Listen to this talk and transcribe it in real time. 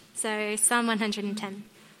So Psalm 110.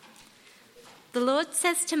 The Lord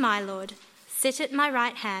says to my Lord, "Sit at my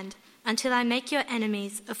right hand until I make your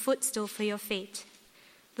enemies a footstool for your feet."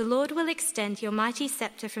 The Lord will extend your mighty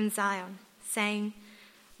scepter from Zion, saying,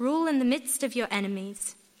 "Rule in the midst of your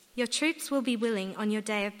enemies. Your troops will be willing on your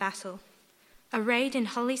day of battle. Arrayed in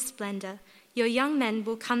holy splendor, your young men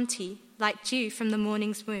will come to you like dew from the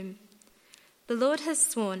morning's womb. The Lord has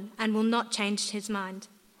sworn and will not change his mind.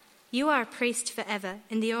 You are a priest forever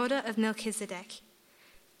in the order of Melchizedek.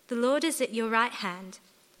 The Lord is at your right hand.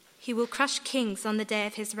 He will crush kings on the day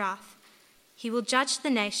of his wrath. He will judge the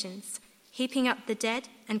nations, heaping up the dead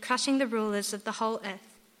and crushing the rulers of the whole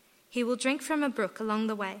earth. He will drink from a brook along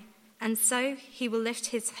the way, and so he will lift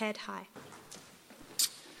his head high."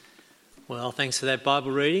 Well, thanks for that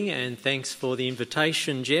Bible reading, and thanks for the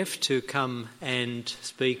invitation, Jeff, to come and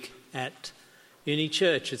speak at Uni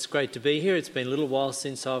Church. It's great to be here. It's been a little while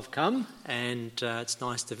since I've come, and it's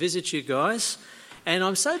nice to visit you guys. And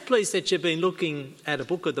I'm so pleased that you've been looking at a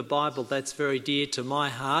book of the Bible that's very dear to my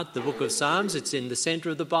heart, the book of Psalms. It's in the centre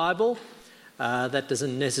of the Bible. That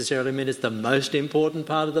doesn't necessarily mean it's the most important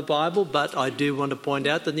part of the Bible, but I do want to point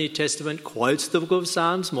out the New Testament quotes the book of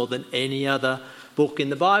Psalms more than any other book in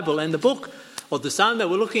the Bible. And the book, or the psalm that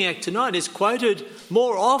we're looking at tonight, is quoted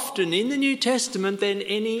more often in the New Testament than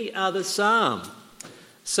any other psalm.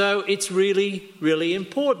 So it's really, really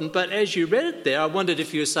important. But as you read it there, I wondered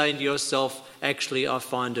if you were saying to yourself, actually, I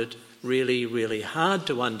find it really, really hard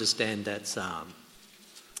to understand that psalm.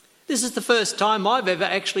 This is the first time I've ever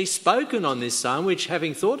actually spoken on this psalm, which,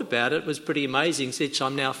 having thought about it, was pretty amazing since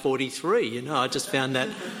I'm now 43. You know, I just found that,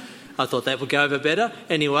 I thought that would go over better.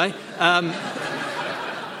 Anyway.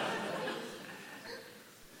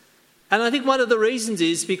 And I think one of the reasons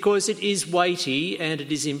is because it is weighty and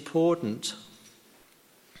it is important.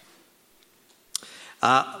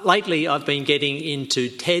 Lately, I've been getting into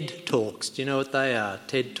TED Talks. Do you know what they are?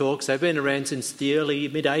 TED Talks. They've been around since the early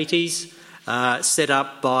mid-80s, set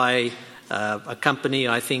up by a company,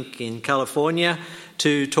 I think, in California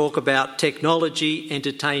to talk about technology,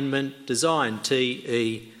 entertainment, design,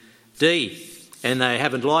 TED. And they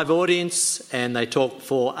have a live audience and they talk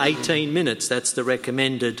for 18 minutes. That's the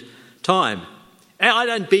recommended time. I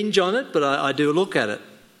don't binge on it, but I do look at it.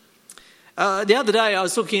 The other day I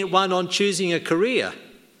was looking at one on choosing a career.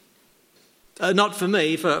 Not for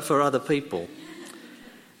me, for other people.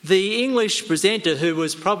 The English presenter, who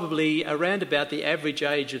was probably around about the average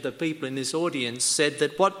age of the people in this audience, said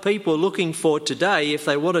that what people are looking for today, if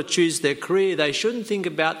they want to choose their career, they shouldn't think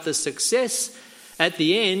about the success at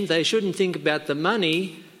the end, they shouldn't think about the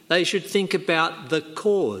money, they should think about the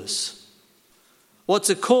cause. What's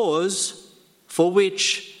a cause for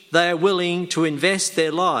which they are willing to invest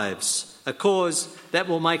their lives? A cause that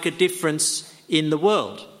will make a difference in the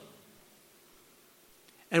world.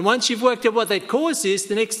 And once you've worked out what that cause is,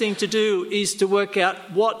 the next thing to do is to work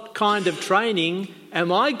out what kind of training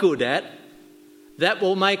am I good at that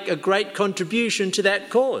will make a great contribution to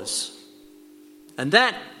that cause. And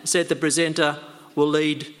that, said the presenter, will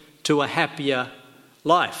lead to a happier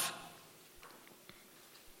life.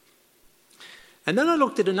 And then I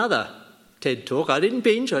looked at another TED Talk. I didn't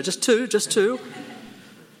binge, just two.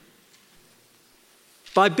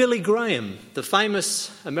 By Billy Graham, the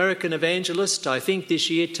famous American evangelist. I think this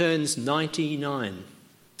year turns 99.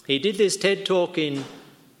 He did this TED Talk in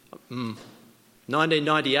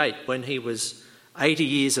 1998 when he was 80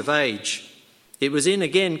 years of age. It was in,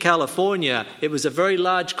 again, California. It was a very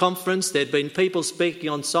large conference. There'd been people speaking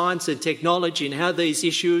on science and technology and how these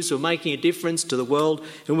issues were making a difference to the world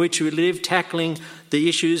in which we live, tackling the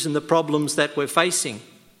issues and the problems that we're facing.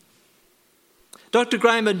 Dr.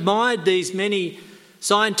 Graham admired these many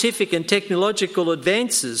scientific and technological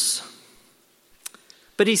advances,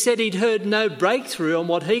 but he said he'd heard no breakthrough on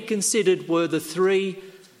what he considered were the three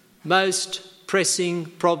most pressing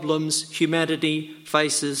problems humanity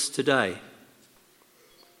faces today: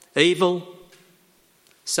 evil,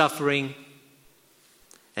 suffering,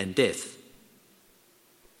 and death.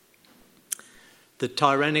 The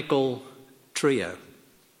tyrannical trio.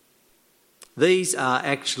 These are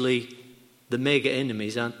actually the mega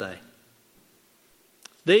enemies, aren't they?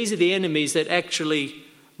 These are the enemies that actually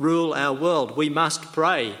rule our world. We must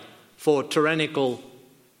pray for tyrannical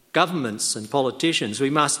governments and politicians.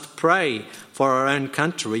 We must pray for our own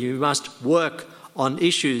country. We must work on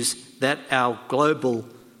issues that our global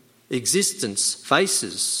existence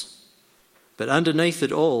faces. But underneath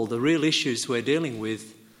it all, the real issues we're dealing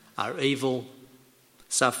with are evil,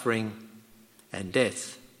 suffering, and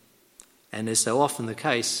death. And as so often the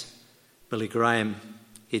case, Billy Graham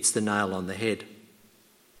hits the nail on the head.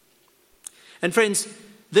 And friends,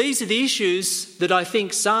 These are the issues that I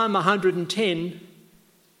think Psalm 110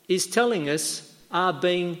 is telling us are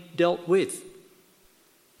being dealt with.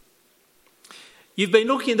 You've been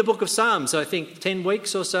looking in the book of Psalms, I think, 10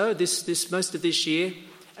 weeks or so, most of this year,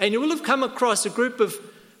 and you will have come across a group of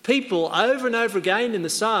people over and over again in the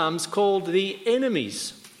Psalms called the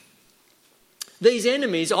enemies. These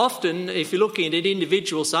enemies often, if you're looking at an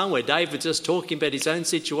individual psalm where David's just talking about his own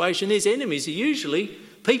situation, these enemies are usually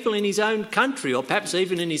people in his own country or perhaps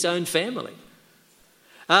even in his own family.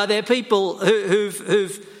 They're people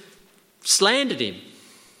who've slandered him,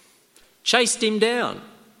 chased him down,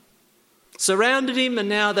 surrounded him, and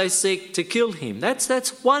now they seek to kill him.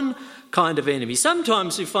 That's one kind of enemy.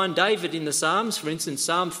 Sometimes we find David in the Psalms, for instance,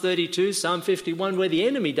 Psalm 32, Psalm 51, where the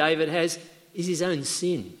enemy David has is his own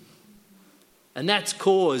sin. And that's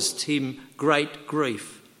caused him great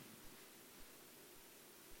grief.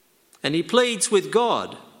 And he pleads with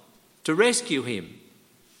God to rescue him,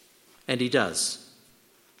 and he does.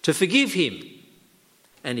 To forgive him,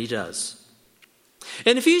 and he does.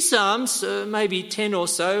 In a few Psalms, maybe 10 or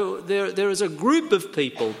so, there is a group of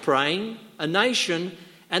people praying, a nation,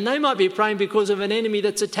 and they might be praying because of an enemy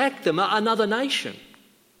that's attacked them, another nation.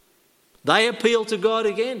 They appeal to God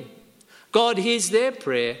again. God hears their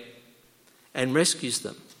prayer and rescues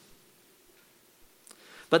them.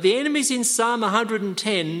 But the enemies in Psalm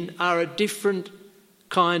 110 are a different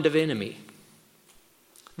kind of enemy.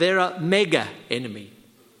 They're a mega enemy,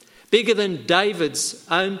 bigger than David's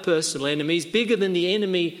own personal enemies, bigger than the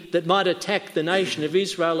enemy that might attack the nation of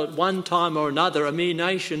Israel at one time or another, a mere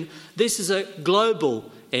nation. This is a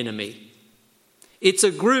global enemy. It's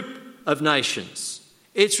a group of nations.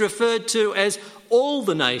 It's referred to as all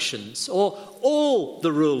the nations or all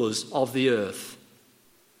the rulers of the earth.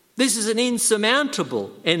 This is an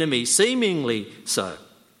insurmountable enemy, seemingly so.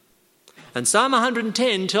 And Psalm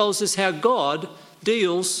 110 tells us how God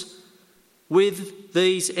deals with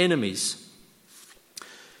these enemies.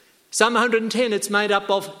 Psalm 110, it's made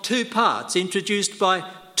up of two parts, introduced by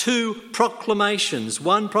two proclamations.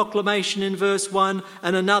 One proclamation in verse 1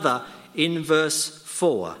 and another in verse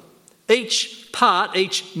 4. Each part,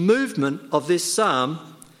 each movement of this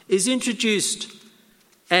psalm is introduced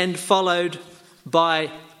and followed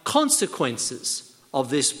by consequences of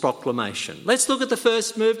this proclamation. Let's look at the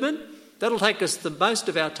first movement. That'll take us the most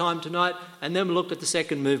of our time tonight, and then we'll look at the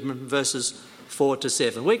second movement, verses 4 to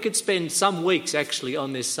 7. We could spend some weeks actually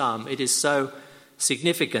on this psalm. It is so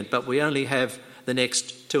significant, but we only have the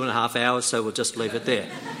next 2.5 hours, so we'll just leave it there.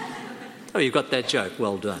 Oh, you got that joke.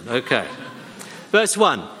 Well done. Okay. Verse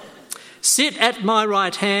 1. Sit at my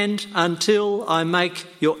right hand until I make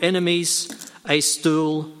your enemies a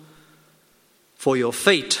stool for your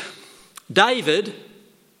feet. David,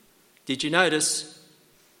 did you notice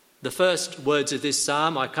the first words of this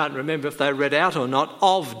psalm? I can't remember if they read out or not.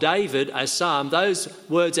 Of David, a psalm. Those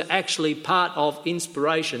words are actually part of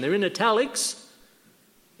inspiration. They're in italics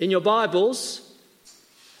in your Bibles.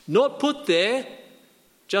 Not put there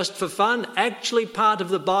just for fun. Actually part of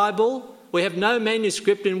the Bible. We have no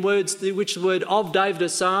manuscript in which the word of David, a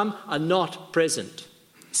psalm, are not present.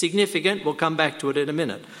 Significant, we'll come back to it in a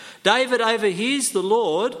minute. David overhears the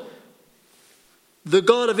Lord, the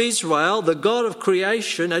God of Israel, the God of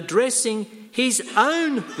creation, addressing his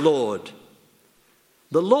own Lord.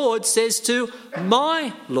 The Lord says to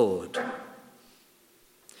my Lord.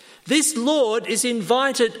 This Lord is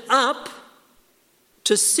invited up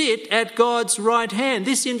to sit at God's right hand.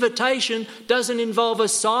 This invitation doesn't involve a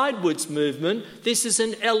sidewards movement. This is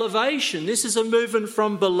an elevation. This is a movement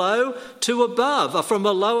from below to above, or from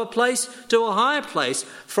a lower place to a higher place,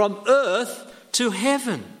 from earth to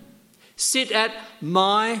heaven. Sit at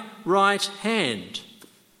my right hand.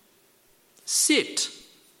 Sit.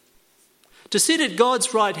 To sit at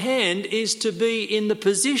God's right hand is to be in the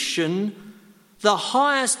position, the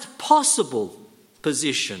highest possible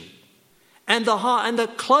position, and the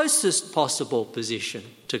closest possible position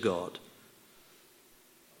to God.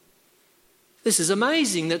 This is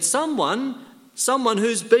amazing that someone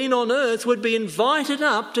who's been on earth would be invited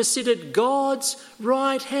up to sit at God's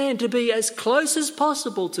right hand, to be as close as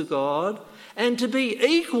possible to God and to be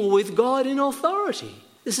equal with God in authority.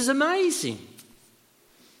 This is amazing.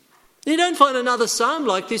 You don't find another psalm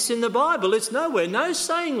like this in the Bible. It's nowhere, no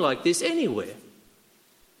saying like this anywhere.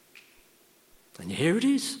 And here it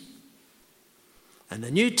is. And the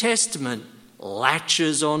New Testament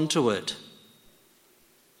latches onto it.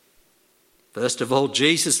 First of all,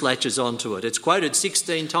 Jesus latches onto it. It's quoted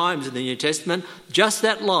 16 times in the New Testament, just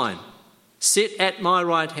that line, sit at my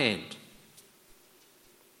right hand.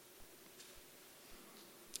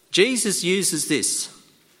 Jesus uses this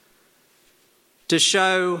to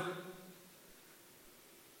show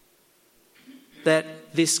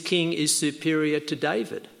that this king is superior to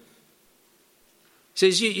David.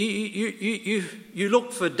 He says, you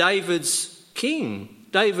look for David's king,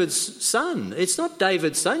 David's son. It's not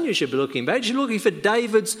David's son you should be looking at. You're looking for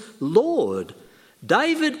David's Lord.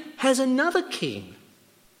 David has another king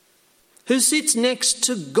who sits next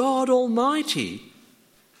to God Almighty.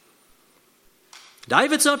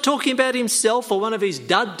 David's not talking about himself or one of his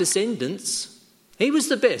dud descendants. He was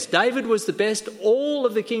the best. David was the best. All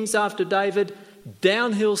of the kings after David,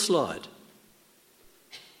 downhill slide.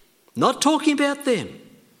 Not talking about them.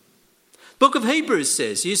 Book of Hebrews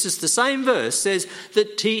uses the same verse, says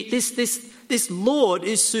that this Lord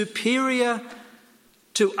is superior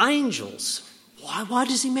to angels. Why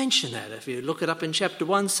does he mention that? If you look it up in chapter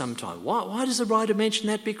 1 sometime. Why does the writer mention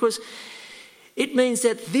that? Because it means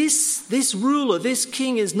that this ruler, this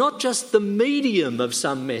king, is not just the medium of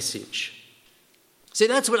some message. See,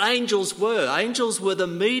 that's what angels were. Angels were the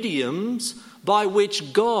mediums by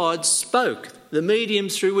which God spoke, the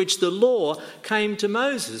mediums through which the law came to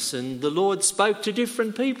Moses, and the Lord spoke to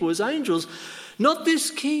different people as angels. Not this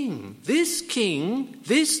king. This king,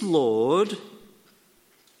 this Lord,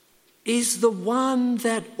 is the one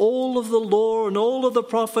that all of the law and all of the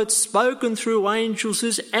prophets spoken through angels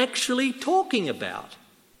is actually talking about.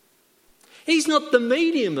 He's not the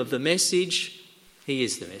medium of the message, he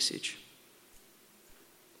is the message.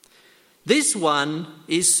 This one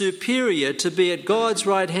is superior to be at God's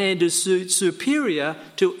right hand, is superior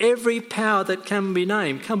to every power that can be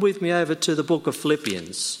named. Come with me over to the book of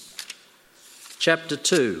Philippians, chapter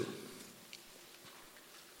 2.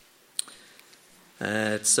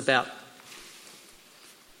 It's about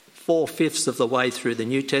 4/5 of the way through the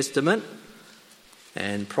New Testament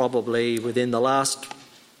and probably within the last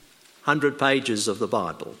 100 pages of the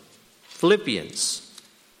Bible. Philippians.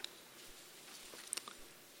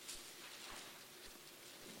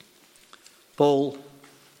 Paul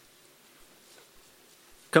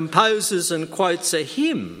composes and quotes a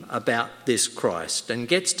hymn about this Christ and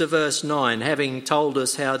gets to verse 9, having told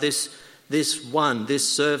us how this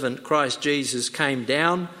servant, Christ Jesus, came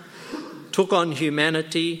down, took on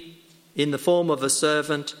humanity in the form of a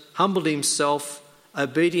servant, humbled himself,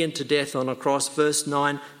 obedient to death on a cross. Verse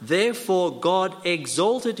 9, therefore God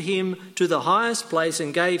exalted him to the highest place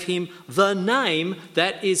and gave him the name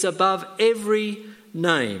that is above every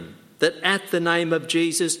name, that at the name of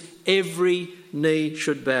Jesus every knee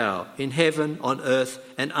should bow in heaven, on earth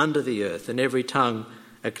and under the earth, and every tongue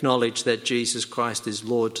acknowledge that Jesus Christ is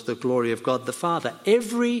Lord, to the glory of God the Father.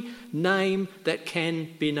 Every name that can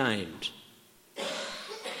be named.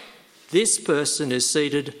 This person is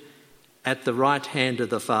seated at the right hand of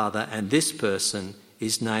the Father, and this person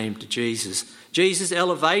is named Jesus. Jesus'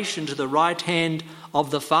 elevation to the right hand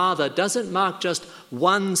of the Father doesn't mark just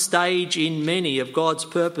one stage in many of God's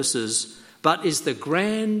purposes, but is the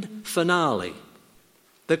grand finale,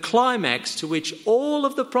 the climax to which all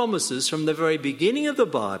of the promises from the very beginning of the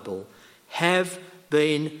Bible have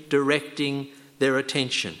been directing their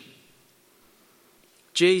attention.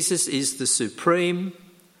 Jesus is the supreme,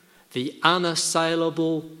 the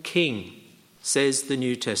unassailable King, says the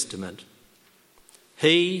New Testament.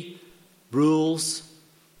 He rules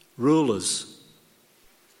rulers.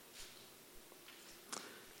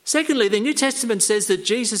 Secondly, the New Testament says that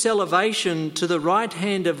Jesus' elevation to the right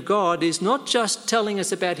hand of God is not just telling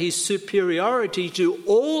us about his superiority to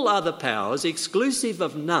all other powers, exclusive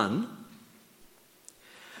of none,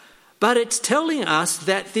 but it's telling us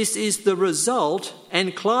that this is the result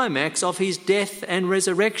and climax of his death and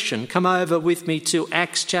resurrection. Come over with me to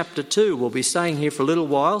Acts chapter 2. We'll be staying here for a little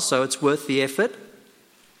while, so it's worth the effort.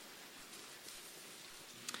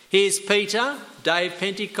 Here's Peter, day of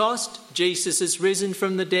Pentecost. Jesus has risen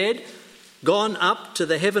from the dead, gone up to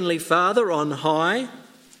the Heavenly Father on high.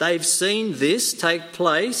 They've seen this take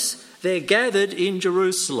place. They're gathered in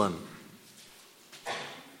Jerusalem.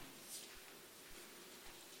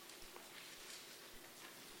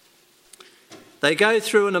 They go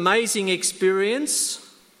through an amazing experience.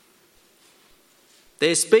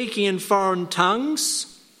 They're speaking in foreign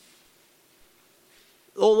tongues.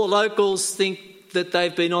 All the locals think that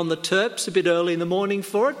they've been on the terps a bit early in the morning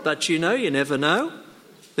for it, but you never know.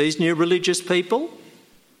 These new religious people,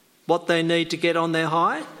 what they need to get on their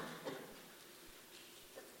high.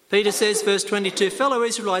 Peter says, verse 22, fellow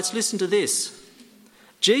Israelites, listen to this.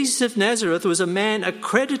 Jesus of Nazareth was a man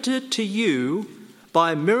accredited to you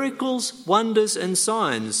by miracles, wonders and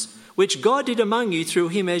signs, which God did among you through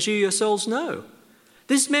him, as you yourselves know.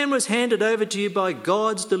 This man was handed over to you by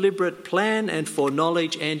God's deliberate plan and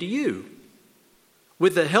foreknowledge, and you,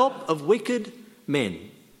 with the help of wicked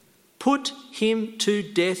men, put him to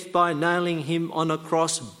death by nailing him on a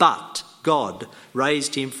cross. But God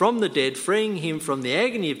raised him from the dead, freeing him from the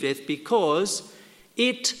agony of death, because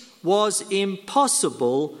it was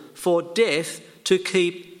impossible for death to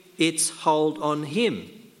keep its hold on him.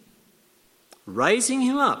 Raising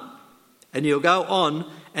him up. And he'll go on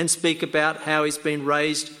and speak about how he's been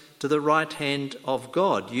raised to the right hand of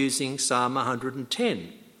God using Psalm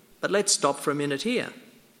 110. But let's stop for a minute here.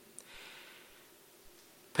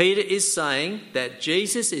 Peter is saying that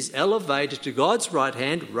Jesus is elevated to God's right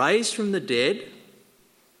hand, raised from the dead,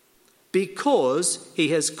 because he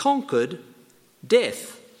has conquered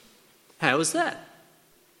death. How is that?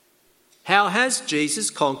 How has Jesus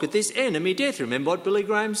conquered this enemy, death? Remember what Billy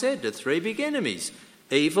Graham said, the three big enemies: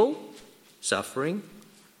 evil, suffering,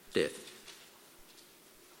 death.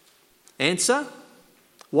 Answer: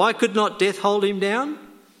 why could not death hold him down?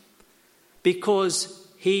 Because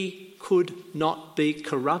he could not be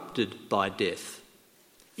corrupted by death.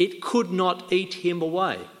 It could not eat him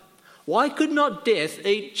away. Why could not death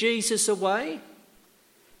eat Jesus away?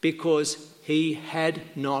 Because he had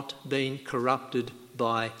not been corrupted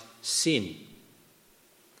by sin.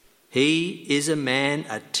 He is a man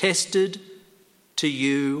attested to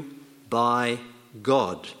you by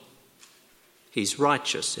God. He's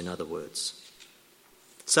righteous, in other words.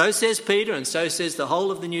 So says Peter, and so says the whole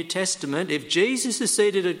of the New Testament. If Jesus is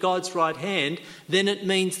seated at God's right hand, then it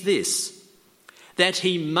means this: that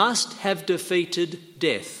he must have defeated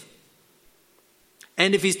death.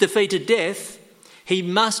 And if he's defeated death, he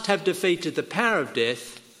must have defeated the power of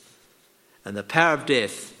death. And the power of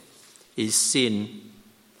death is sin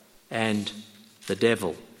and the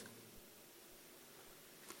devil.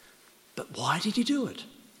 But why did he do it?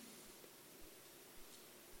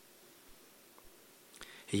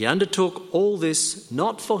 He undertook all this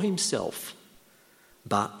not for himself,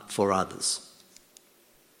 but for others.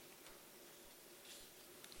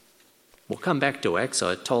 We'll come back to Acts.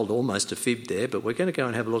 I told almost a fib there, but we're going to go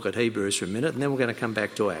and have a look at Hebrews for a minute, and then we're going to come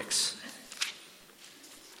back to Acts.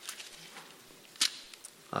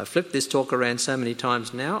 I've flipped this talk around so many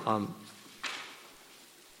times now, I'm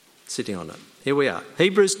sitting on it. Here we are,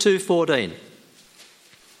 Hebrews 2:14.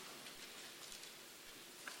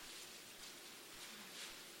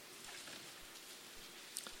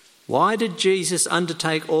 Why did Jesus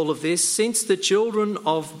undertake all of this? Since the children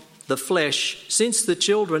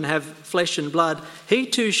have flesh and blood, he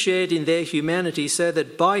too shared in their humanity, so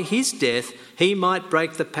that by his death he might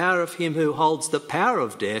break the power of him who holds the power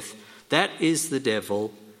of death, that is the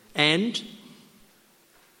devil, and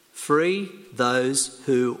free those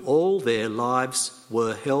who all their lives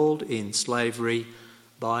were held in slavery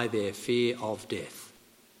by their fear of death.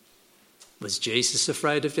 Was Jesus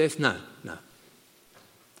afraid of death? No.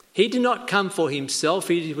 He did not come for himself.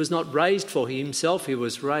 He was not raised for himself. He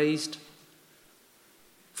was raised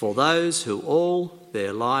for those who all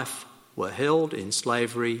their life were held in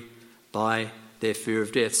slavery by their fear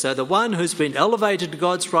of death. So the one who's been elevated to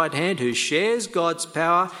God's right hand, who shares God's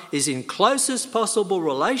power, is in closest possible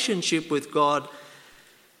relationship with God,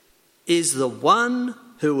 is the one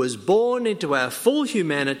who was born into our full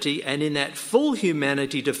humanity, and in that full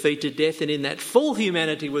humanity defeated death, and in that full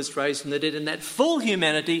humanity was raised from the dead, and that full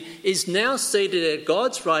humanity is now seated at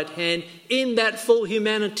God's right hand in that full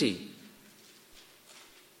humanity.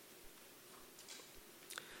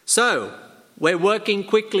 So, we're working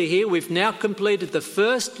quickly here. We've now completed the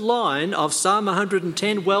first line of Psalm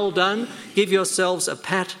 110. Well done. Give yourselves a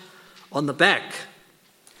pat on the back.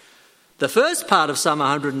 The first part of Psalm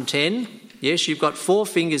 110, yes, you've got 4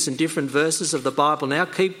 fingers in different verses of the Bible now.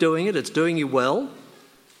 Keep doing it. It's doing you well.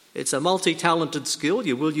 It's a multi-talented skill.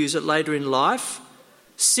 You will use it later in life.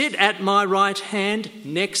 Sit at my right hand,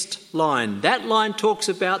 next line. That line talks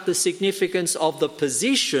about the significance of the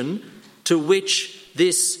position to which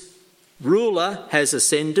this ruler has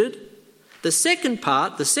ascended. The second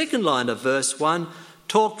part, the second line of verse 1,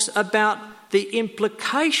 talks about the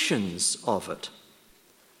implications of it.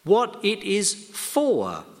 What it is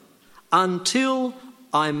for. Until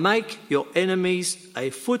I make your enemies a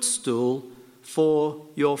footstool for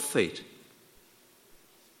your feet.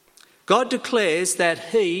 God declares that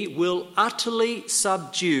he will utterly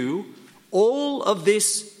subdue all of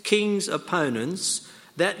this king's opponents,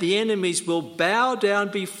 that the enemies will bow down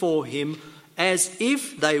before him as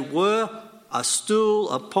if they were a stool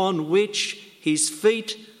upon which his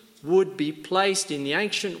feet would be placed. In the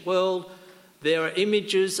ancient world, there are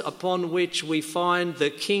images upon which we find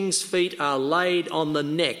the king's feet are laid on the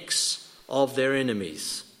necks of their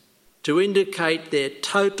enemies to indicate their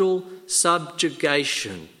total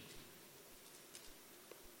subjugation.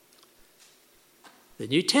 The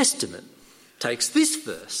New Testament takes this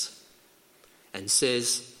verse and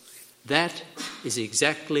says that is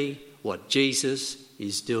exactly what Jesus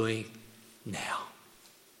is doing now.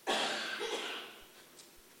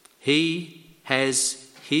 He has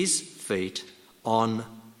his feet on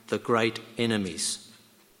the great enemies.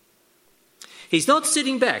 He's not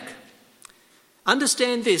sitting back.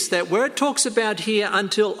 Understand this, that where it talks about here,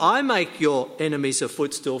 until I make your enemies a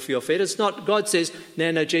footstool for your feet, it's not God says,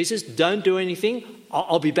 no, Jesus, don't do anything,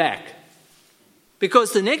 I'll be back.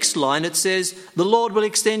 Because the next line it says, the Lord will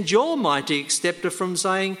extend your mighty scepter from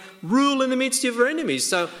Zion, rule in the midst of your enemies.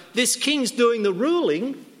 So this king's doing the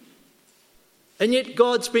ruling, and yet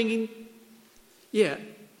God's bringing,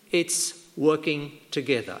 it's working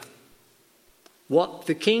together. What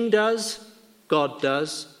the king does, God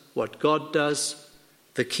does. What God does,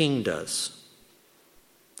 the king does.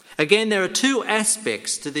 Again, there are two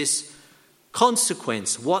aspects to this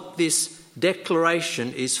consequence, what this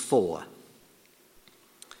declaration is for.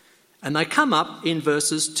 And they come up in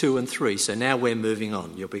verses 2 and 3. So now we're moving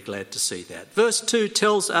on. You'll be glad to see that. Verse 2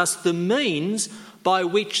 tells us the means by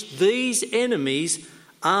which these enemies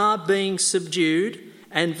are being subdued.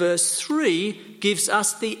 And verse 3 gives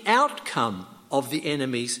us the outcome of the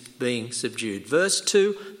enemies being subdued. Verse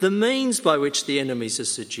 2, the means by which the enemies are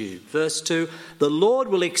subdued. Verse 2, the Lord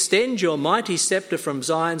will extend your mighty scepter from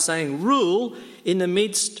Zion, saying, rule in the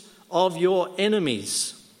midst of your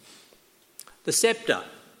enemies. The scepter.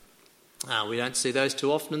 We don't see those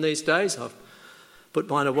too often these days. I've put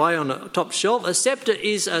mine away on a top shelf. A scepter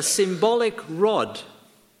is a symbolic rod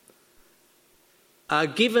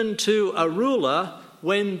given to a ruler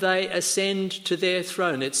when they ascend to their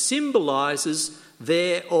throne. It symbolises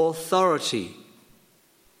their authority.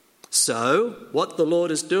 So, what the Lord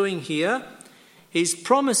is doing here is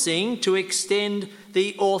promising to extend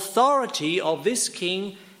the authority of this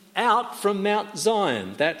king out from Mount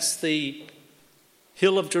Zion. That's the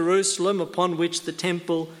hill of Jerusalem upon which the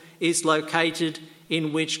temple is located,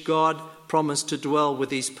 in which God promised to dwell with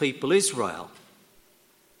his people Israel.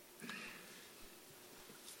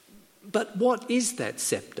 But what is that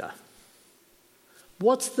scepter?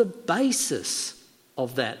 What's the basis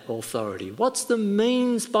of that authority? What's the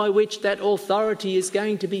means by which that authority is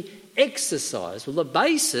going to be exercised? Well, the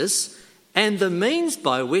basis and the means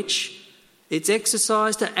by which it's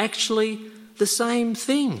exercised are actually the same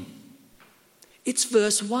thing. It's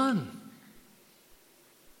verse 1.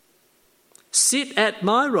 Sit at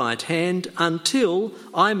my right hand until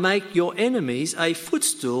I make your enemies a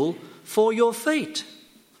footstool for your feet.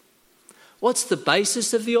 What's the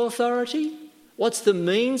basis of the authority? What's the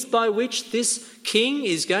means by which this king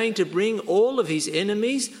is going to bring all of his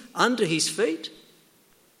enemies under his feet?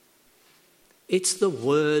 It's the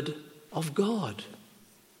word of God.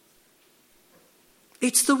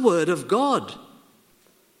 It's the word of God.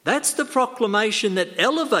 That's the proclamation that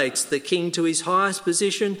elevates the king to his highest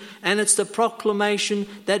position, and it's the proclamation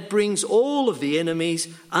that brings all of the enemies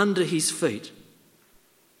under his feet.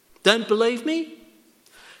 Don't believe me?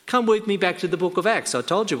 Come with me back to the book of Acts. I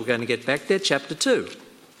told you we're going to get back there, chapter 2.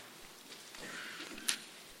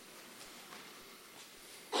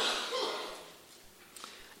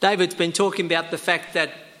 David's been talking about the fact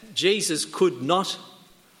that Jesus could not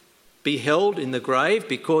be held in the grave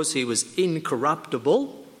because he was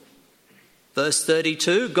incorruptible. Verse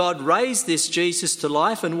 32, God raised this Jesus to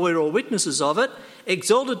life, and we're all witnesses of it.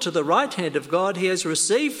 Exalted to the right hand of God, he has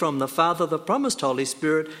received from the Father the promised Holy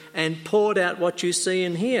Spirit and poured out what you see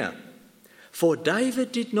and hear. For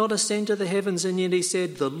David did not ascend to the heavens, and yet he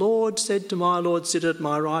said, the Lord said to my Lord, sit at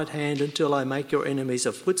my right hand until I make your enemies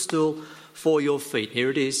a footstool for your feet. Here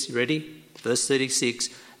it is. You ready? Verse 36.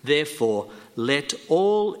 Therefore, let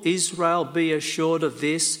all Israel be assured of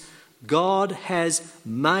this. God has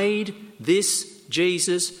made this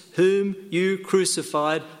Jesus, whom you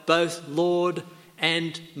crucified, both Lord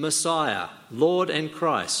and Messiah, Lord and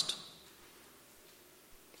Christ.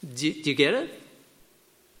 Do you get it?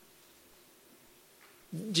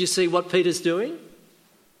 Do you see what Peter's doing?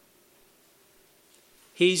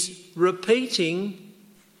 He's repeating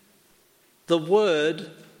the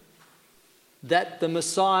word that the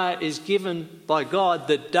Messiah is given by God,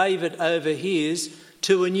 that David overhears,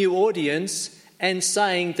 to a new audience, and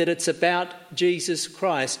saying that it's about Jesus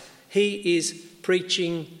Christ. He is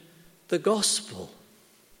preaching the gospel.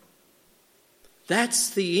 That's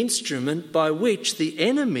the instrument by which the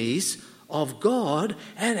enemies of God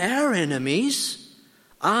and our enemies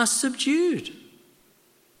are subdued.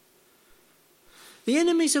 The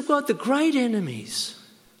enemies of God, the great enemies,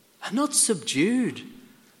 are not subdued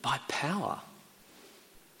by power.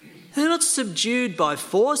 They're not subdued by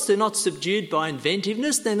force. They're not subdued by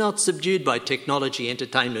inventiveness. They're not subdued by technology,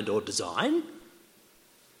 entertainment or design.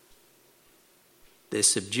 They're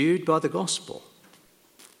subdued by the gospel.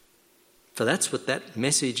 For that's what that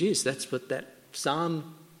message is. That's what that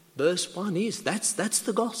Psalm verse 1 is. That's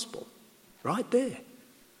the gospel right there.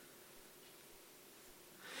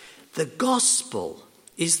 The gospel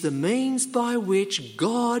is the means by which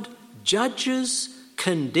God judges,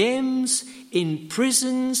 condemns,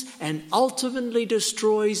 imprisons, and ultimately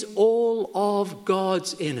destroys all of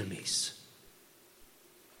God's enemies.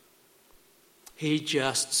 He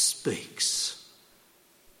just speaks,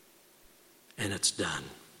 and it's done.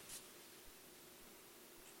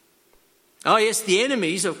 Oh yes, the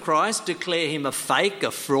enemies of Christ declare him a fake, a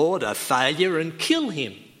fraud, a failure, and kill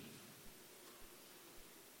him.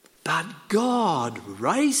 But God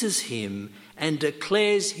raises him and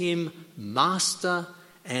declares him Master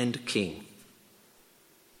and King.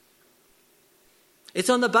 It's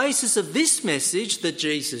on the basis of this message that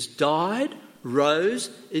Jesus died, rose,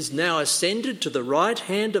 is now ascended to the right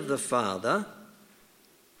hand of the Father.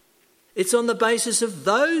 It's on the basis of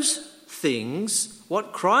those things,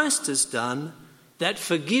 what Christ has done, that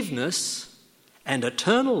forgiveness and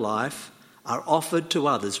eternal life are offered to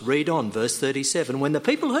others. Read on, verse 37. When the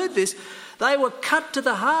people heard this, they were cut to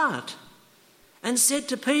the heart and said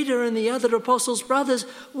to Peter and the other apostles, "Brothers,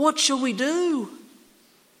 what shall we do?"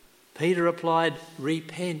 Peter replied,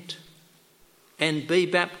 "Repent and be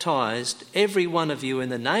baptized, every one of you, in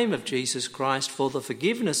the name of Jesus Christ for the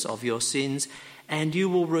forgiveness of your sins, and you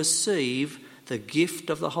will receive the gift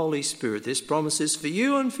of the Holy Spirit. This promise is for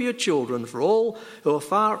you and for your children, for all who are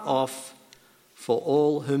far off, for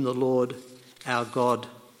all whom the Lord our God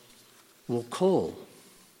will call."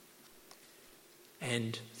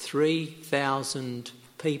 And 3,000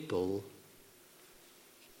 people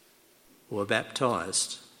were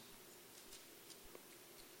baptised.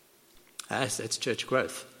 That's church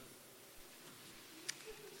growth.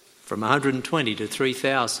 From 120 to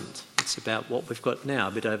 3,000. It's about what we've got now,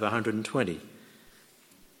 a bit over 120.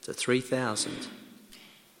 So 3,000.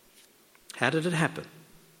 How did it happen?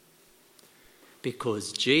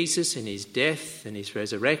 Because Jesus, in his death and his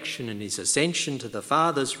resurrection and his ascension to the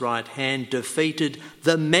Father's right hand, defeated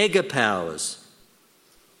the mega powers.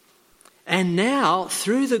 And now,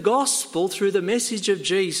 through the gospel, through the message of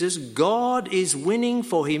Jesus, God is winning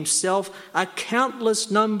for himself a countless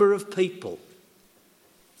number of people.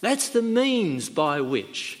 That's the means by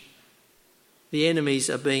which the enemies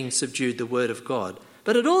are being subdued, the word of God.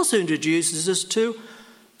 But it also introduces us to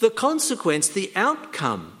the consequence, the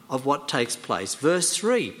outcome of what takes place. Verse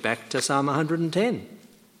 3, back to Psalm 110.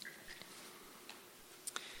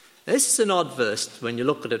 This is an odd verse when you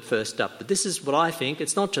look at it first up, but this is what I think.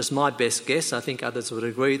 It's not just my best guess. I think others would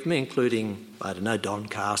agree with me, including, Don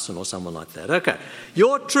Carson or someone like that. Okay.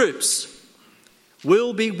 Your troops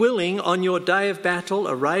will be willing on your day of battle,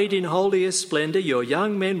 arrayed in holiest splendour. Your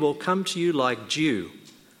young men will come to you like dew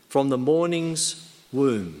from the morning's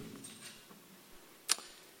womb.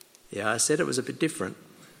 Yeah, I said it was a bit different.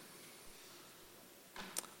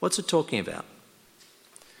 What's it talking about?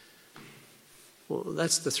 Well,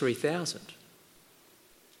 that's the 3,000.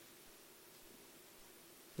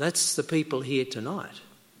 That's the people here tonight.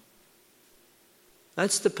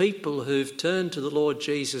 That's the people who've turned to the Lord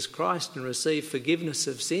Jesus Christ and received forgiveness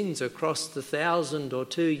of sins across the 1,000 or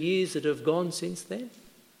 2 years that have gone since then.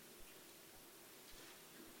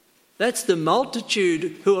 That's the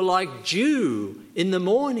multitude who are like dew in the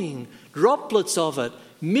morning, droplets of it,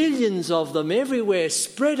 millions of them everywhere,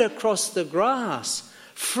 spread across the grass,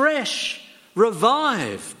 fresh,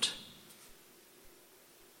 revived.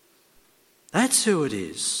 That's who it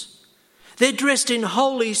is. They're dressed in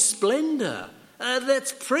holy splendour.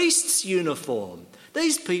 That's priest's uniform.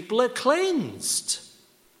 These people are cleansed.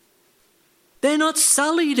 They're not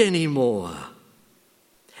sullied anymore.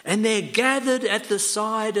 And they're gathered at the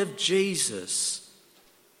side of Jesus.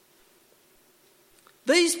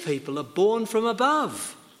 These people are born from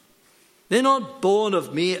above. They're not born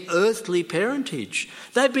of mere earthly parentage.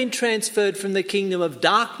 They've been transferred from the kingdom of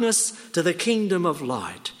darkness to the kingdom of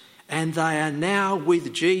light. And they are now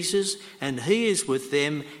with Jesus, and he is with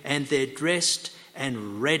them, and they're dressed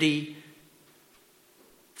and ready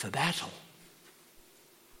for battle.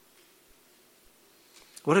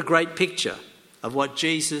 What a great picture of what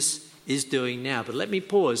Jesus is doing now. But let me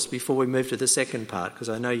pause before we move to the second part, because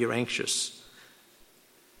I know you're anxious.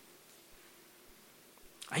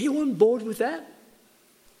 Are you on board with that?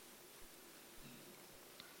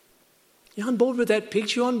 You on board with that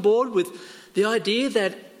picture? You on board with the idea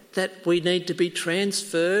that we need to be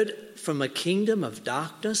transferred from a kingdom of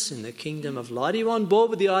darkness in the kingdom of light? Are you on board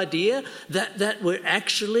with the idea that we're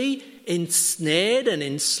actually ensnared and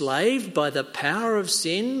enslaved by the power of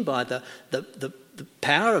sin, by the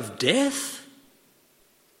power of death?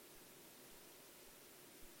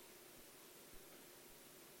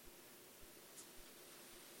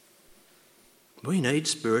 We need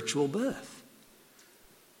spiritual birth.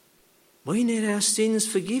 We need our sins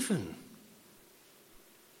forgiven.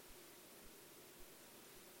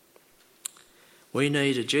 We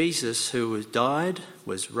need a Jesus who has died,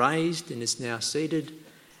 was raised, and is now seated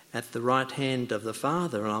at the right hand of the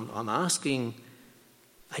Father. And I'm asking,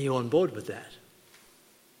 are you on board with that?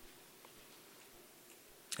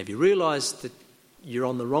 Have you realised that you're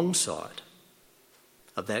on the wrong side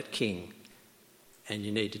of that King and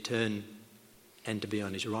you need to turn and to be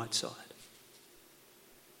on his right side?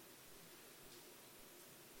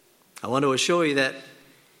 I want to assure you that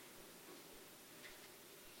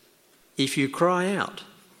if you cry out,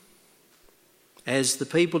 as the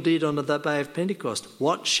people did on the day of Pentecost,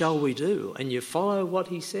 what shall we do? And you follow what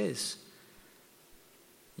he says,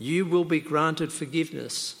 you will be granted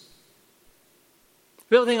forgiveness.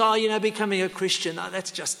 People think, becoming a Christian,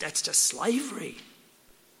 that's just slavery.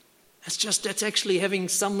 That's actually having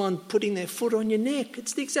someone putting their foot on your neck.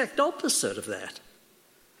 It's the exact opposite of that.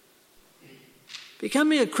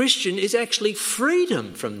 Becoming a Christian is actually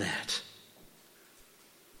freedom from that.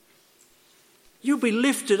 You'll be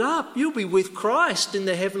lifted up. You'll be with Christ in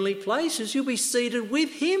the heavenly places. You'll be seated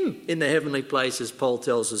with him in the heavenly places, Paul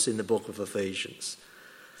tells us in the book of Ephesians.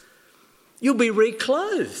 You'll be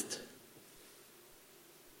reclothed.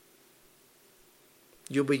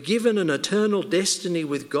 You'll be given an eternal destiny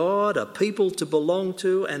with God, a people to belong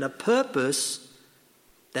to, and a purpose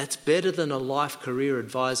that's better than a life career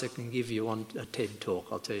advisor can give you on a TED talk,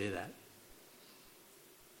 I'll tell you that.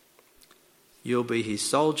 You'll be his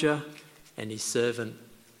soldier and his servant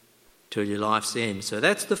till your life's end. So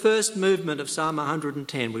that's the first movement of Psalm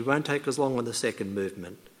 110. We won't take as long on the second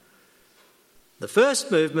movement. The first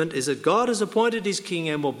movement is that God has appointed his king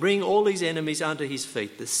and will bring all his enemies under his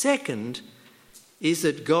feet. The second is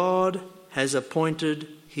that God has appointed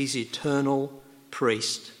his eternal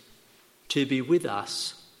priest to be with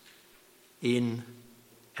us in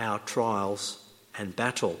our trials and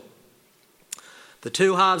battle. The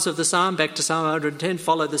two halves of the psalm, back to Psalm 110,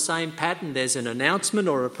 follow the same pattern. There's an announcement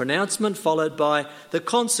or a pronouncement followed by the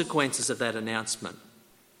consequences of that announcement.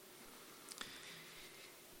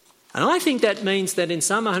 And I think that means that in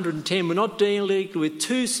Psalm 110 we're not dealing with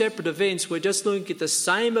two separate events, we're just looking at the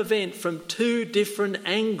same event from two different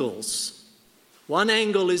angles. One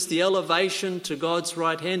angle is the elevation to God's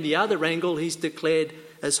right hand, the other angle he's declared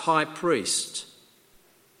as high priest.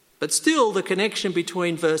 But still the connection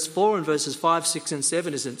between verse 4 and verses 5, 6 and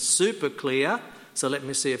 7 isn't super clear, so let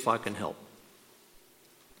me see if I can help.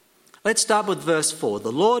 Let's start with verse 4.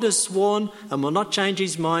 The Lord has sworn and will not change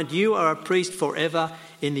his mind. You are a priest forever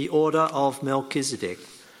in the order of Melchizedek.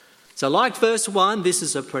 So like verse 1, this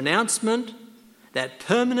is a pronouncement that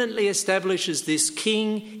permanently establishes this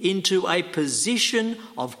king into a position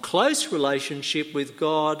of close relationship with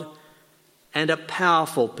God and a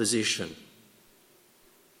powerful position.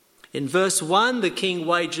 In verse 1, the king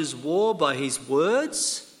wages war by his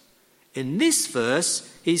words. In this verse,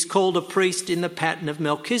 he's called a priest in the pattern of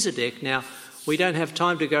Melchizedek. Now, we don't have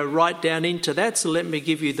time to go right down into that, so let me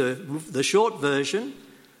give you the short version.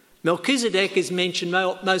 Melchizedek is mentioned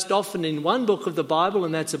most often in one book of the Bible,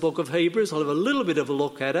 and that's the book of Hebrews. I'll have a little bit of a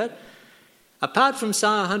look at it. Apart from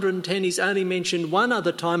Psalm 110, he's only mentioned one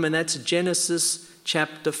other time, and that's Genesis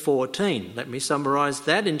chapter 14. Let me summarise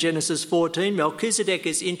that. In Genesis 14, Melchizedek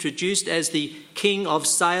is introduced as the king of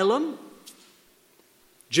Salem,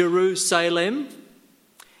 Jerusalem,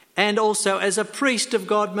 and also as a priest of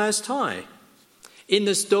God Most High. In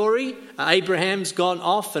the story, Abraham's gone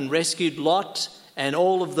off and rescued Lot and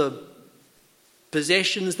all of the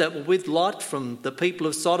possessions that were with Lot from the people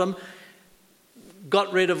of Sodom,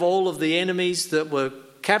 got rid of all of the enemies that were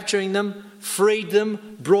capturing them, freed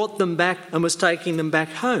them, brought them back and was taking them back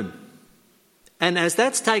home. And as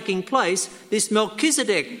that's taking place, this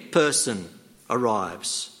Melchizedek person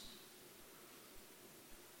arrives.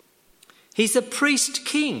 He's a priest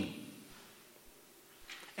king.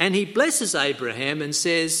 And he blesses Abraham and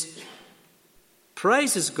says,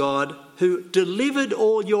 praises God who delivered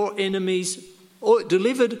all your enemies, or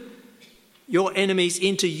delivered your enemies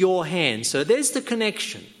into your hands. So there's the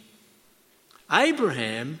connection.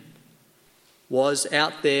 Abraham was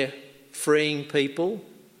out there freeing people,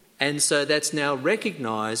 and so that's now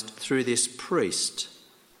recognised through this priest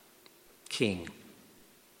king.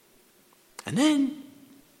 And then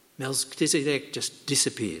Melchizedek just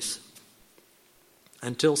disappears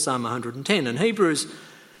until Psalm 110. And Hebrews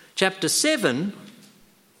chapter 7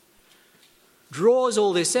 draws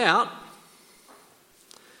all this out.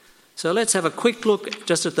 So let's have a quick look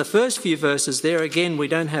just at the first few verses there. Again, we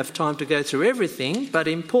don't have time to go through everything, but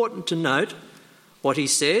important to note what he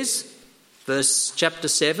says. Chapter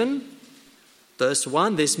 7, Verse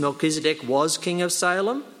 1, this Melchizedek was king of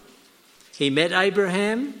Salem. He met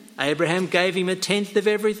Abraham. Abraham gave him a tenth of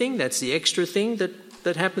everything. That's the extra thing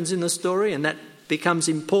that happens in the story, and that becomes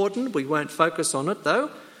important. We won't focus on it, though.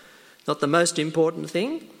 Not the most important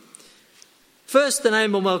thing. First, the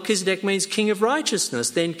name of Melchizedek means king of righteousness.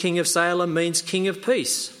 Then king of Salem means king of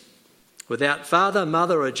peace. Without father,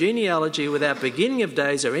 mother or genealogy, without beginning of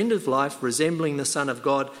days or end of life, resembling the Son of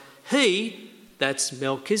God, he, that's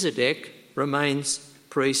Melchizedek, remains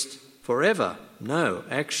priest forever. No,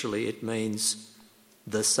 actually it means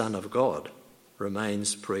the Son of God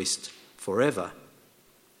remains priest forever.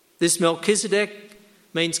 This Melchizedek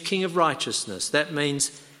means king of righteousness. That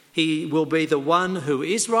means he will be the one who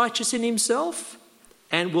is righteous in himself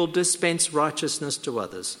and will dispense righteousness to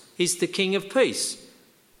others. He's the king of peace.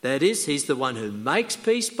 That is, he's the one who makes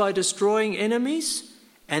peace by destroying enemies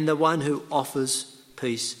and the one who offers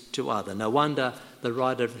peace to others. No wonder the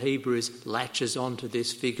writer of Hebrews latches onto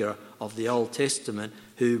this figure of the Old Testament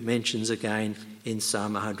who mentions again in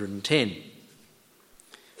Psalm 110.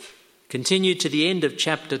 Continue to the end of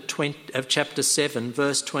chapter 7,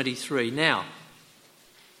 verse 23. Now,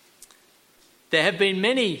 there have been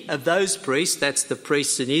many of those priests, that's the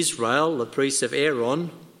priests in Israel, the priests of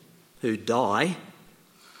Aaron, who die,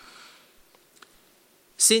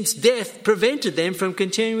 since death prevented them from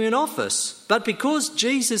continuing in office. But because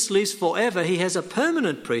Jesus lives forever, he has a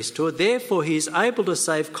permanent priesthood. Therefore, he is able to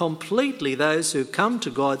save completely those who come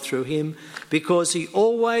to God through him, because he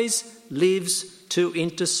always lives to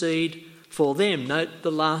intercede for them. Note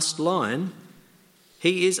the last line.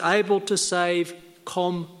 He is able to save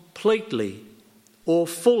completely, or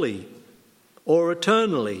fully, or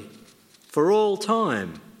eternally, for all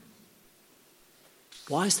time.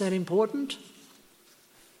 Why is that important?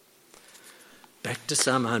 Back to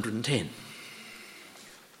Psalm 110.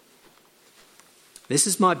 This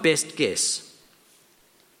is my best guess.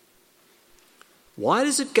 Why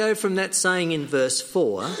does it go from that saying in verse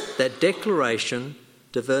 4, that declaration,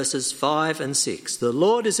 to verses 5 and 6? The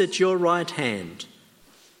Lord is at your right hand.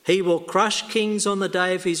 He will crush kings on the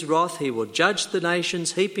day of his wrath. He will judge the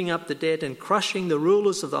nations, heaping up the dead and crushing the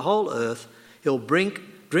rulers of the whole earth. He'll drink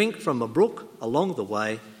from a brook along the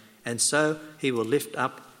way, and so he will lift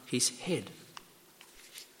up his head.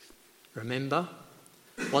 Remember,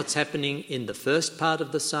 what's happening in the first part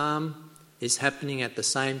of the psalm is happening at the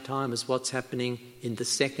same time as what's happening in the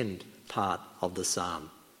second part of the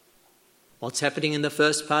psalm. What's happening in the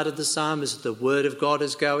first part of the psalm is the word of God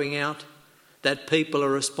is going out, that people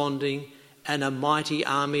are responding, and a mighty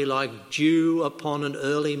army like dew upon an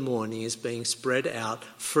early morning is being spread out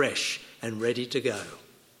fresh and ready to go.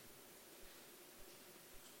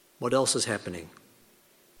 What else is happening?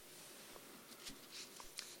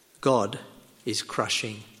 God is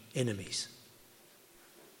crushing enemies.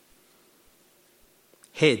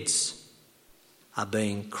 Heads are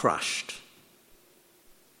being crushed.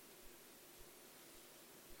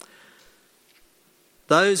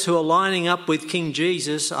 Those who are lining up with King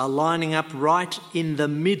Jesus are lining up right in the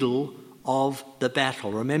middle of the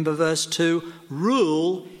battle. Remember verse 2,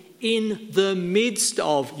 rule in the midst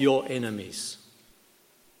of your enemies.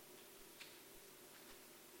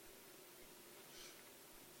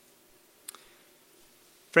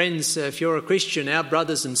 Friends, if you're a Christian, our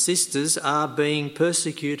brothers and sisters are being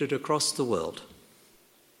persecuted across the world.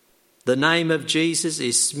 The name of Jesus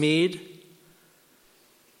is smeared.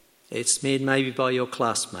 It's smeared maybe by your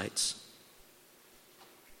classmates.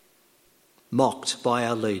 Mocked by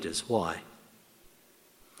our leaders. Why?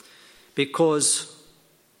 Because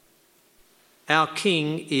our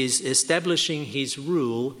King is establishing his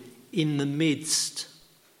rule in the midst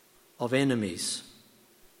of enemies.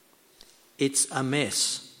 It's a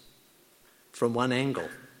mess from one angle.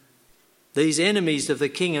 These enemies of the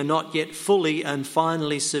King are not yet fully and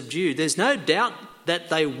finally subdued. There's no doubt that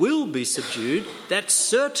they will be subdued, that's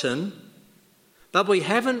certain, but we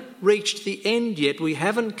haven't reached the end yet. We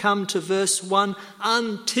haven't come to verse 1,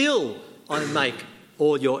 until I make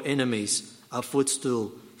all your enemies a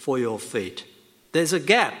footstool for your feet. There's a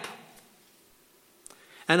gap.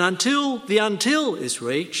 And until is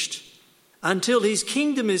reached, until his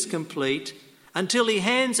kingdom is complete, until he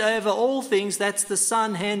hands over all things, that's the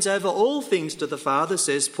Son hands over all things to the Father,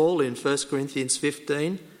 says Paul in 1 Corinthians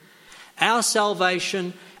 15, our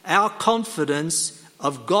salvation, our confidence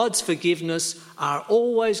of God's forgiveness are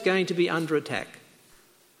always going to be under attack.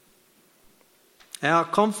 Our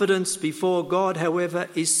confidence before God, however,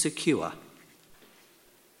 is secure.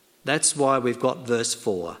 That's why we've got verse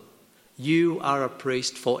 4. You are a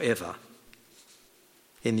priest forever,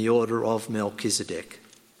 in the order of Melchizedek.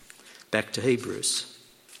 Back to Hebrews.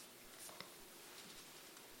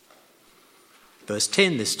 verse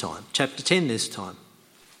 10 this time, chapter 10 this time.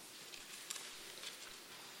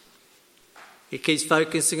 He keeps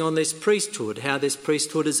focusing on this priesthood, how this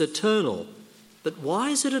priesthood is eternal. But why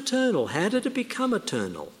is it eternal? How did it become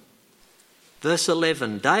eternal? Verse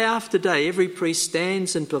 11, day after day every priest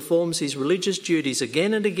stands and performs his religious duties.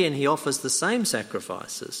 Again and again he offers the same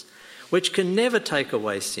sacrifices, which can never take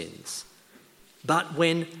away sins. But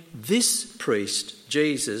when this priest,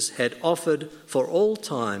 Jesus, had offered for all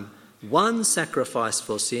time one sacrifice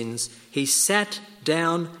for sins, he sat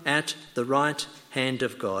down at the right hand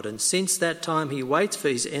of God. And since that time he waits for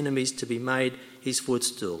his enemies to be made his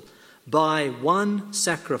footstool. By one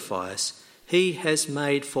sacrifice he has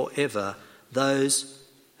made forever those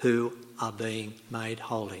who are being made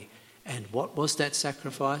holy. And what was that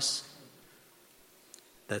sacrifice?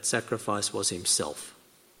 That sacrifice was himself.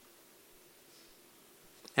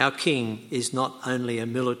 Our King is not only a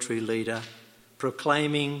military leader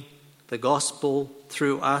proclaiming the gospel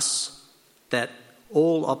through us that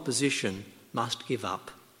all opposition must give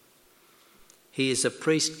up. He is a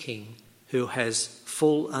priest king who has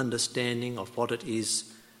full understanding of what it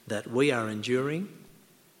is that we are enduring,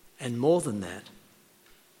 and more than that,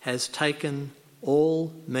 has taken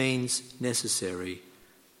all means necessary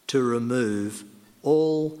to remove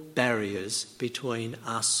all barriers between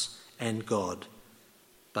us and God,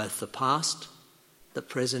 both the past, the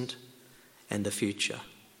present, and the future.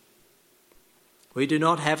 We do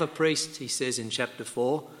not have a priest, he says in chapter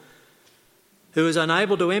 4, who is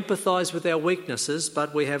unable to empathise with our weaknesses,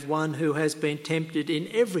 but we have one who has been tempted in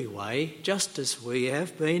every way, just as we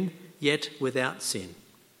have been, yet without sin.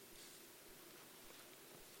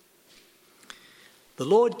 The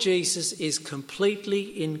Lord Jesus is completely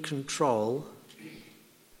in control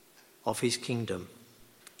of his kingdom.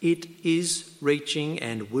 It is reaching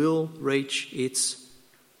and will reach its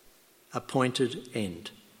appointed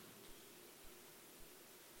end.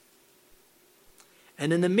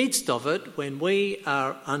 And in the midst of it, when we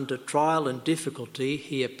are under trial and difficulty,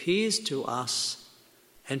 he appears to us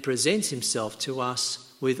and presents himself to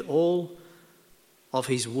us with all of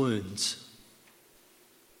his wounds.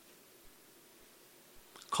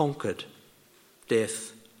 Conquered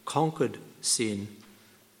death, conquered sin,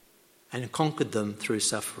 and conquered them through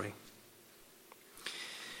suffering.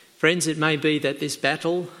 Friends, it may be that this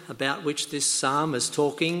battle about which this psalm is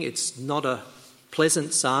talking, it's not a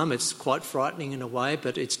pleasant psalm, it's quite frightening in a way,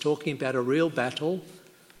 but it's talking about a real battle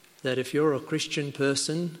that if you're a Christian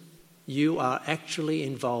person, you are actually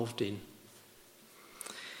involved in.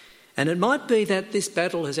 And it might be that this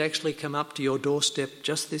battle has actually come up to your doorstep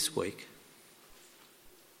just this week.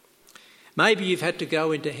 Maybe you've had to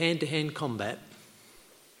go into hand-to-hand combat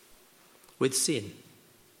with sin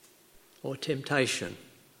or temptation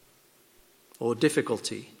or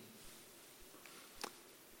difficulty.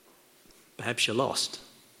 Perhaps you lost.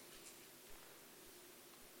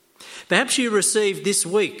 Perhaps you received this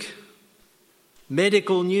week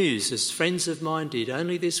medical news, as friends of mine did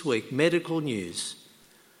only this week, medical news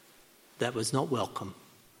that was not welcome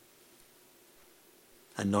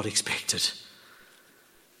and not expected.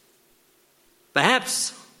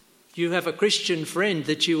 Perhaps you have a Christian friend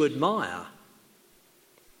that you admire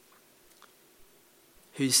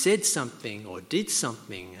who said something or did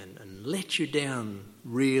something and let you down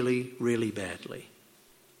really, really badly.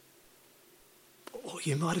 Or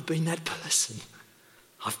you might have been that person.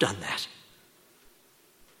 I've done that.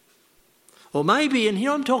 Or maybe, and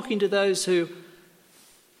here I'm talking to those who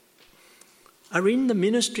are in the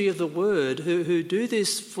ministry of the word, who do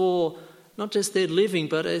this for not just their living,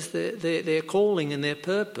 but as their calling and their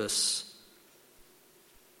purpose.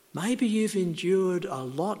 Maybe you've endured a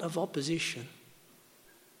lot of opposition.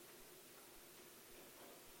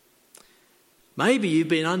 Maybe you've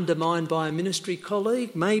been undermined by a ministry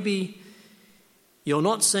colleague. Maybe you're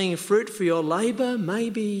not seeing fruit for your labour.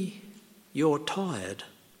 Maybe you're tired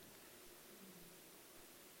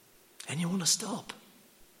and you want to stop.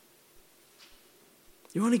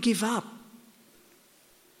 You want to give up.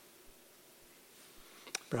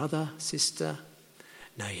 Brother, sister,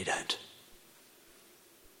 no, you don't.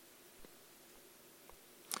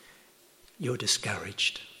 You're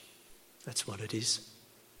discouraged. That's what it is.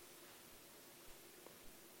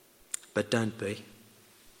 But don't be.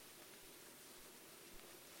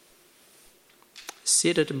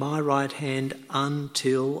 Sit at my right hand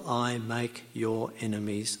until I make your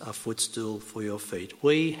enemies a footstool for your feet.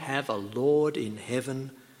 We have a Lord in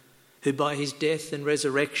heaven who by his death and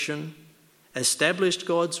resurrection established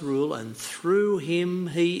God's rule, and through him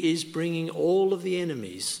he is bringing all of the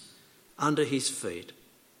enemies under his feet.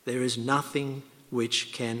 There is nothing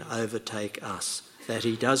which can overtake us that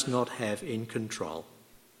he does not have in control.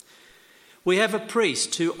 We have a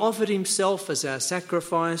priest who offered himself as our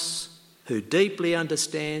sacrifice, who deeply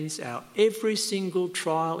understands our every single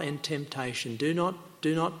trial and temptation. Do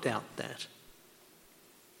not doubt that.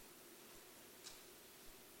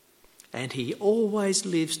 And he always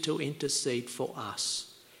lives to intercede for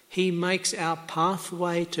us. He makes our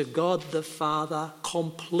pathway to God the Father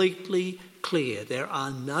completely clear. There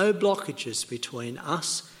are no blockages between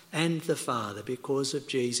us and the Father because of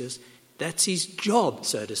Jesus. That's his job,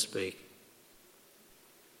 so to speak.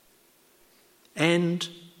 And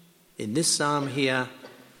in this psalm here,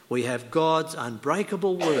 we have God's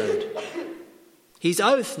unbreakable word, his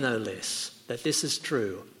oath no less, that this is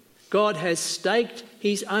true. God has staked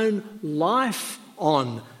his own life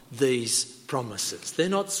on these promises. They're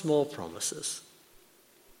not small promises.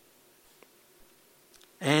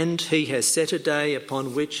 And he has set a day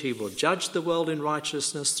upon which he will judge the world in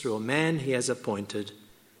righteousness through a man he has appointed,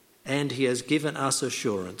 and he has given us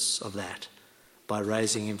assurance of that by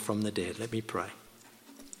raising him from the dead. Let me pray.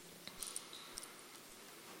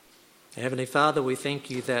 Heavenly Father, we thank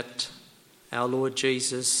you that our Lord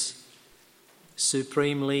Jesus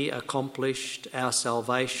supremely accomplished our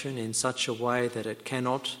salvation in such a way that it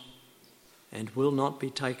cannot and will not be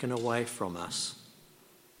taken away from us.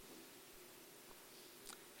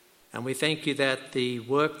 And we thank you that the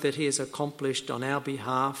work that he has accomplished on our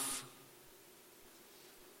behalf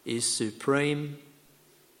is supreme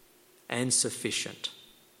and sufficient,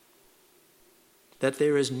 that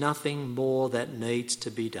there is nothing more that needs to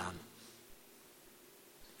be done.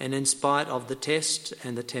 And in spite of the test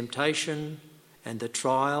and the temptation and the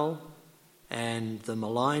trial and the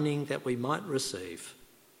maligning that we might receive,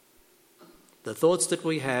 the thoughts that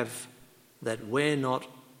we have that we're not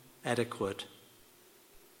adequate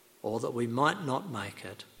or that we might not make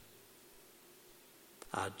it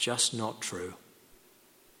are just not true.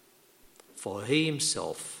 For he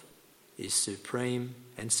himself is supreme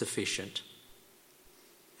and sufficient.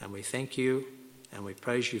 And we thank you and we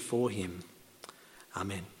praise you for him.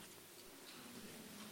 Amen.